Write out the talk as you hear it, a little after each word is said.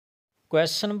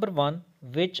Question number 1.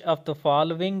 Which of the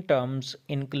following terms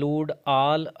include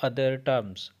all other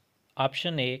terms?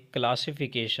 Option A.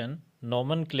 Classification,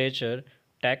 nomenclature,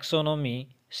 taxonomy,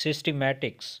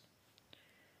 systematics.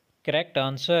 Correct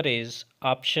answer is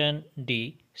option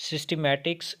D.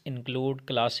 Systematics include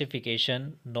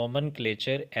classification,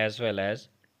 nomenclature as well as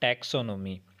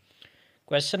taxonomy.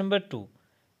 Question number 2.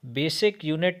 Basic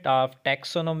unit of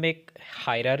taxonomic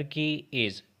hierarchy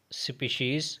is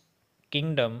species,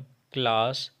 kingdom,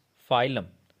 class, phylum.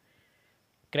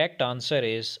 Correct answer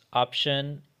is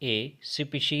option A.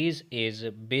 Species is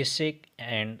basic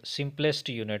and simplest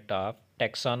unit of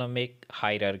taxonomic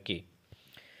hierarchy.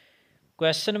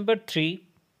 Question number 3.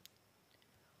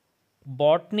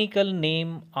 Botanical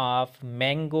name of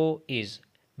mango is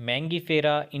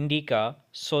Mangifera indica,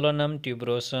 Solanum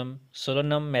tuberosum,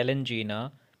 Solanum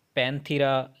melangina,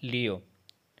 Panthera leo.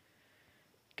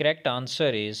 Correct answer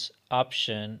is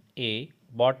option A.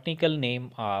 Botanical name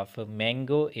of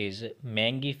mango is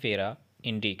Mangifera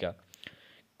indica.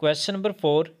 Question number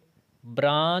 4.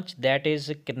 Branch that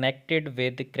is connected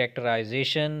with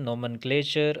characterization,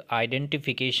 nomenclature,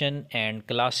 identification and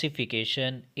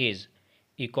classification is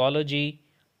ecology,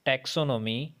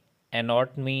 taxonomy,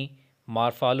 anatomy,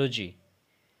 morphology.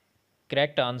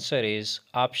 Correct answer is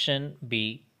option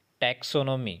B.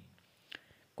 Taxonomy.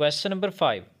 Question number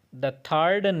 5. The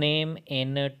third name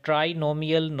in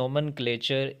trinomial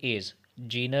nomenclature is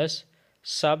genus,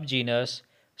 subgenus,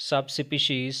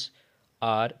 subspecies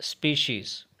or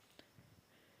species.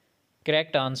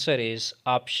 Correct answer is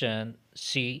option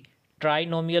C.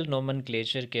 Trinomial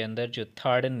nomenclature के अंदर जो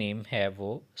third name है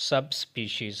वो सब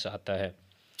species आता है.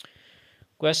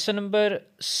 Question number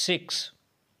 6.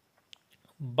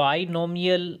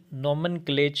 Binomial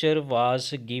nomenclature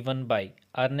was given by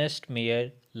Ernest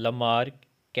mayor, Lamarck,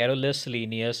 Carolus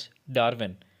Linnaeus,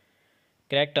 Darwin.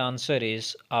 Correct answer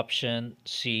is option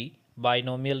C.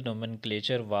 Binomial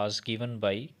nomenclature was given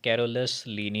by Carolus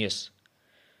Linnaeus.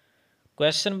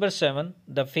 Question number 7.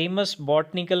 The famous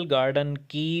botanical garden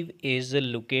Kew is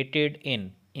located in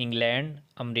England,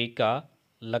 America,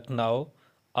 Lucknow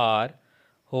or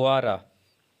Howrah.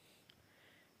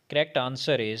 Correct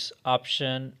answer is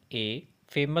option A.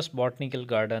 Famous botanical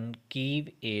garden Kew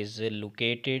is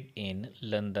located in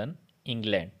London,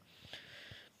 England.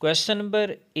 Question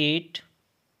number 8.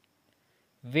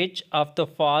 Which of the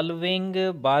following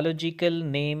biological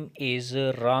name is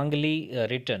wrongly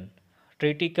written?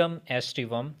 Triticum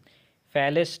aestivum,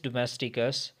 Phallus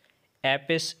domesticus,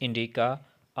 Apis indica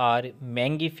और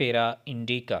Mangifera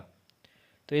indica.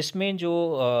 तो इसमें जो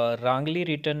wrongly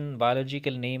written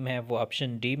biological name है वो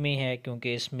option D में है,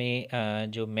 क्योंकि इसमें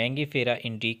जो मैंगीफेरा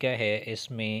इंडिका है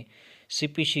इसमें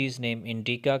स्पीशीज़ नेम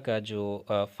इंडिका का जो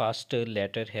फर्स्ट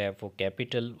लेटर है वो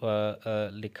कैपिटल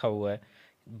लिखा हुआ है,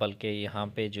 बल्कि यहाँ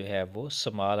पे जो है वो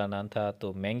स्मॉल आना था,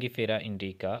 तो मैंगीफेरा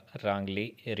इंडिका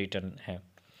रॉन्गली रिटन है.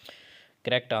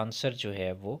 करेक्ट आंसर जो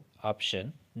है वो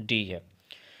ऑप्शन डी है.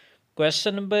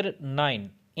 Question number 9.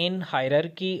 In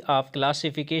hierarchy of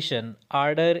classification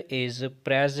order is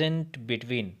present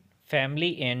between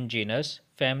family and genus,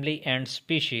 family and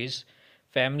species,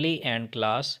 family and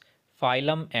class,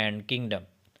 phylum and kingdom.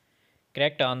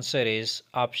 Correct answer is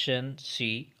option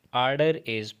C. Order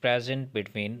is present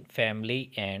between family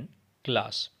and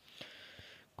class.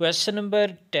 Question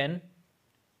number 10.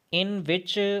 In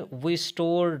which we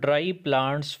store dry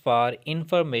plants for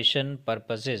information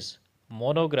purposes?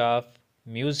 Monograph,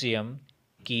 museum,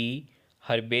 key,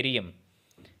 herbarium.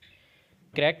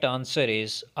 Correct answer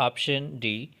is option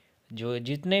D. जो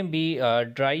जितने भी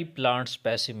dry plant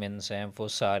specimens हैं वो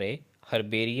सारे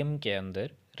herbarium के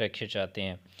अंदर रखे जाते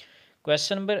हैं.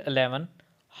 Question number 11.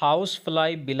 House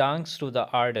fly belongs to the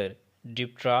order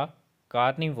Diptera,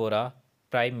 Carnivora,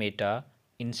 Primata,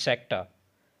 insecta.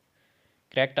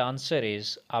 Correct answer is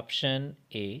option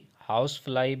A.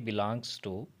 Housefly belongs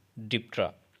to Diptera.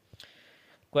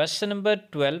 Question number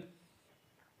 12.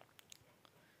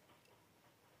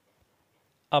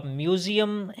 A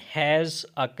museum has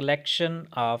a collection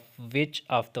of which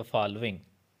of the following?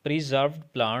 Preserved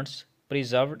plants,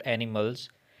 preserved animals,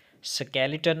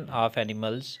 skeleton of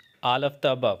animals, all of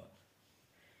the above.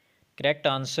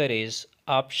 Correct answer is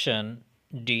option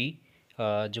D.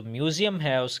 जो museum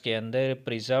है उसके अंदर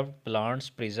preserved plants,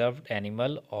 preserved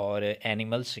animal और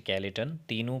animal skeleton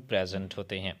तीनों present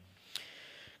होते हैं.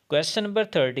 Question number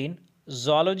 13.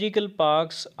 zoological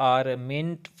parks are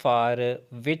meant for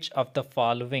which of the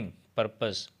following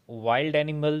purpose? Wild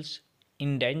animals,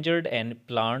 endangered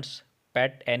plants,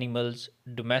 pet animals,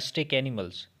 domestic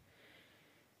animals.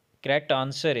 Correct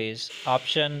answer is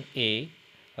option A.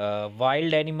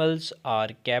 Wild animals are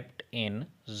kept in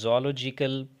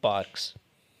zoological parks.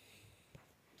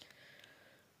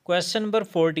 Question number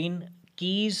 14.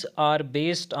 Keys are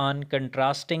based on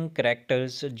contrasting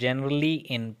characters generally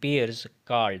in pairs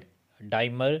called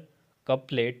dimer,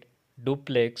 couplet,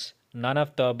 duplex, none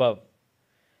of the above.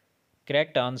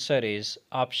 Correct answer is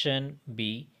option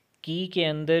B. की के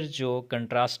अंदर जो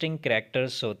contrasting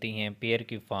characters होती हैं pair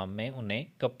की form में उन्हें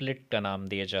couplet का नाम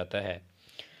दिया जाता है।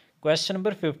 Question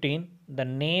number 15। The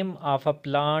name of a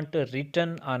plant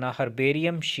written on a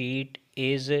herbarium sheet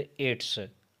is it's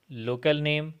local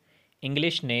name,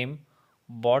 English name,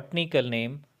 botanical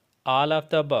name, all of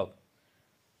the above.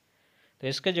 तो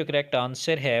इसका जो करेक्ट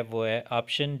आंसर है वो है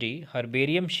ऑप्शन डी।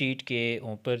 हर्बेरियम शीट के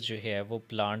ऊपर जो है वो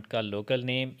प्लांट का लोकल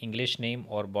नेम, इंग्लिश नेम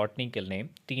और बॉटनिकल नेम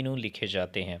तीनों लिखे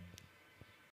जाते हैं।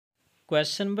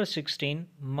 Question number 16।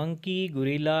 Monkey,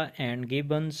 guerrilla and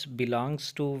Gibbons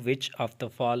belongs to which of the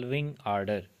following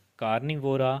order?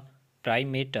 Carnivora,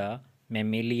 Primata,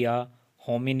 Mammalia,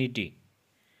 Hominidae.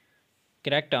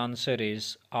 Correct answer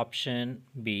is option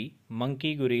B.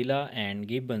 Monkey, guerrilla and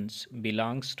Gibbons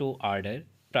belongs to order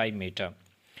Primata.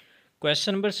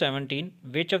 Question number 17.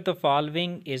 Which of the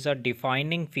following is a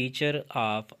defining feature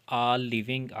of all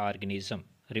living organism?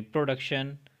 Reproduction,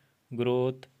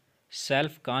 growth,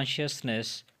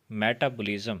 self-consciousness,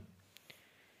 metabolism.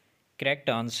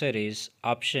 Correct answer is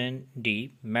option D.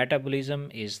 Metabolism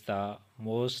is the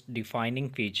most defining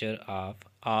feature of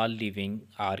all living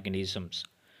organisms.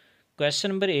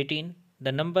 Question number 18.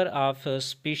 The number of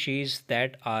species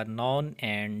that are known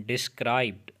and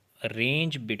described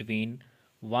range between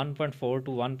 1.4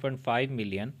 to 1.5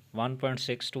 million,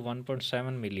 1.6 to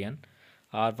 1.7 million,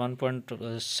 or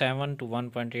 1.7 to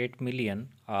 1.8 million,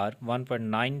 or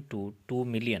 1.9 to 2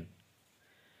 million.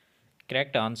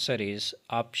 Correct answer is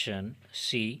option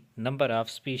C. Number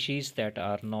of species that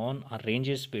are known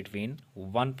ranges between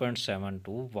 1.7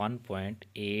 to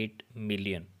 1.8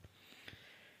 million.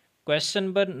 Question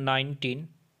number 19.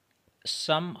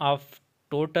 Sum of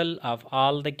total of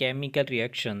all the chemical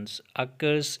reactions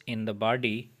occurs in the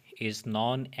body is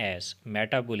known as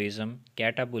metabolism,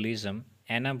 catabolism,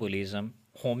 anabolism,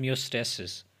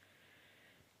 homeostasis.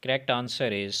 Correct answer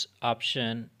is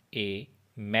option A.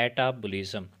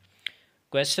 Metabolism.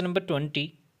 Question number 20.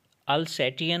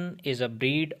 Alsatian is a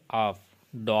breed of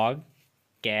dog,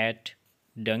 cat,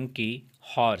 donkey,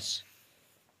 horse.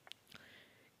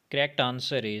 Correct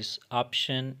answer is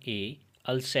option A.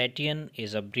 Alsatian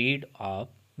is a breed of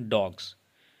dogs.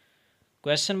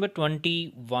 Question number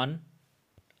 21.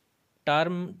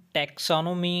 Term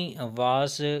taxonomy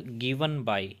was given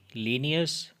by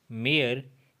Linnaeus, Mayer,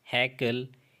 Haeckel,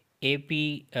 A.P.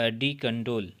 de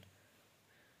Candolle.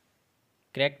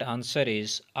 Correct answer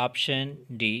is option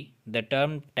D. The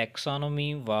term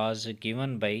taxonomy was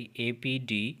given by A.P.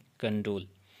 de Candolle.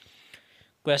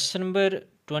 Question number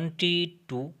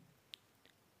 22.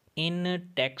 In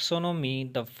taxonomy,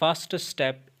 the first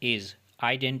step is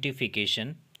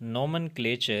identification,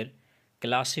 nomenclature,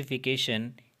 classification,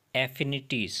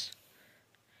 affinities.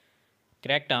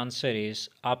 Correct answer is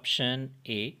option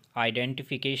A.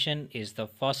 Identification is the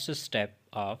first step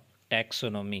of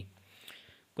taxonomy.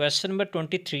 Question number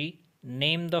 23.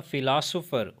 Name the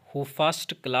philosopher who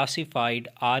first classified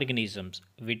organisms.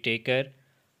 Whitaker,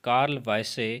 Carl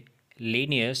Weiss,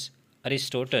 Linnaeus,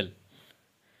 Aristotle.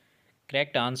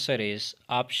 Correct answer is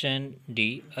option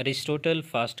D. Aristotle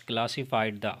first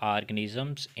classified the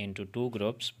organisms into two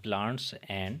groups, plants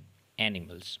and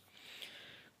animals.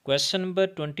 Question number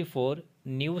 24.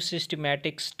 New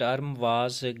systematics term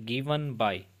was given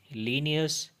by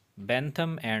Linnaeus,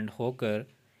 Bentham and Hooker,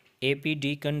 A.P.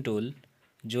 de Candolle,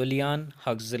 Julian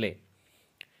Huxley.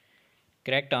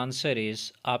 Correct answer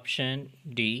is option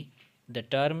D. The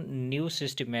term new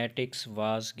systematics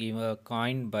was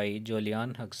coined by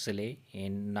Julian Huxley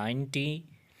in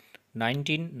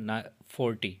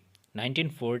 1940.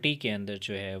 1940 के अंदर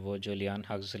जो है वो Julian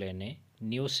Huxley ने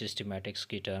new systematics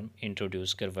की term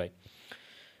introduce करवाई।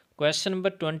 Question number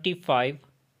 25.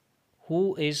 Who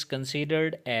is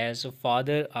considered as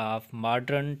father of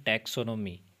modern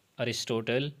taxonomy?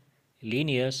 Aristotle,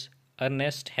 Linnaeus,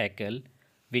 Ernest Haeckel,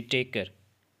 Whitaker.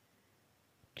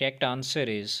 Correct answer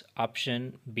is option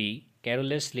B.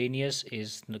 Carolus Linnaeus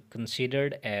is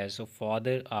considered as a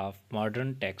father of modern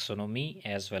taxonomy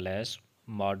as well as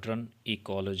modern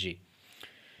ecology.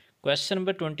 Question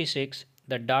number 26.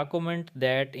 The document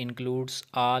that includes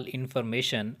all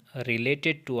information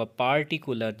related to a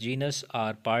particular genus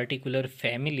or particular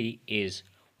family is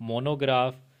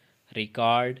monograph,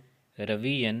 record,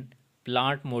 revision,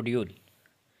 plant module.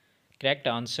 Correct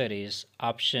answer is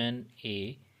option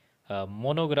A.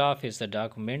 Monograph is the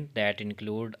document that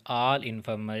include all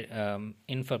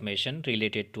information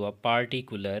related to a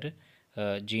particular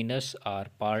genus or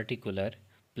particular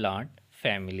plant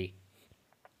family.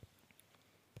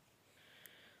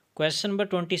 Question number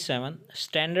 27.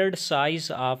 Standard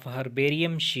size of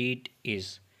herbarium sheet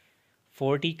is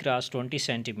 40 cross 20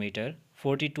 centimeter,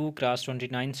 42 cross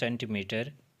 29 centimeter,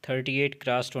 38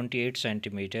 cross 28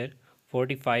 centimeter,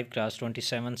 45 cross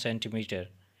 27 centimeter.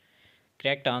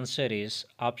 Correct answer is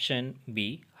option B.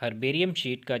 Herbarium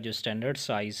sheet का जो standard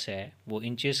size है वो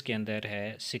inches के अंदर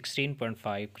है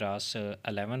 16.5 cross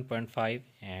 11.5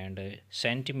 and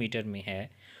centimetre में है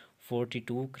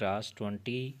 42 cross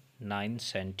 29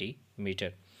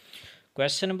 centimetre.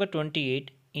 Question number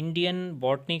 28. Indian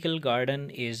botanical garden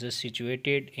is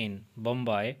situated in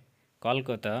Bombay,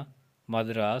 Kolkata,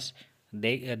 Madras,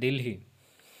 Delhi.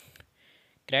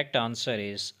 Correct answer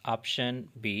is option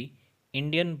B.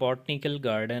 Indian Botanical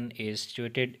Garden is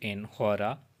situated in Hora,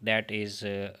 that is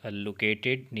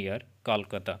located near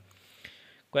Kolkata.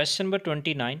 Question number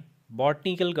 29.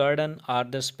 Botanical garden are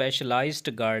the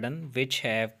specialized garden which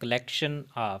have collection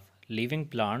of living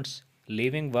plants,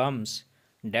 living worms,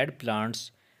 dead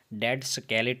plants, dead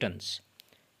skeletons.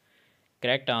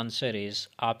 Correct answer is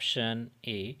option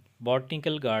A.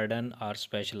 Botanical garden are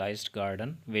specialized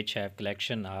garden which have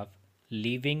collection of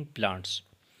living plants.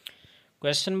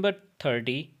 Question number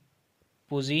 30.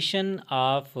 Position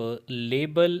of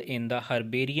label in the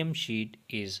herbarium sheet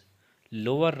is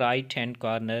lower right hand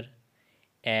corner,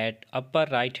 at upper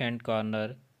right hand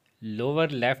corner, lower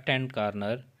left hand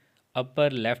corner, upper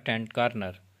left hand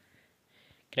corner.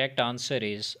 Correct answer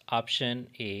is option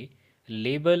A.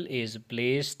 Label is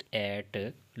placed at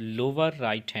lower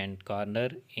right hand corner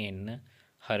in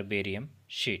herbarium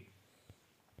sheet.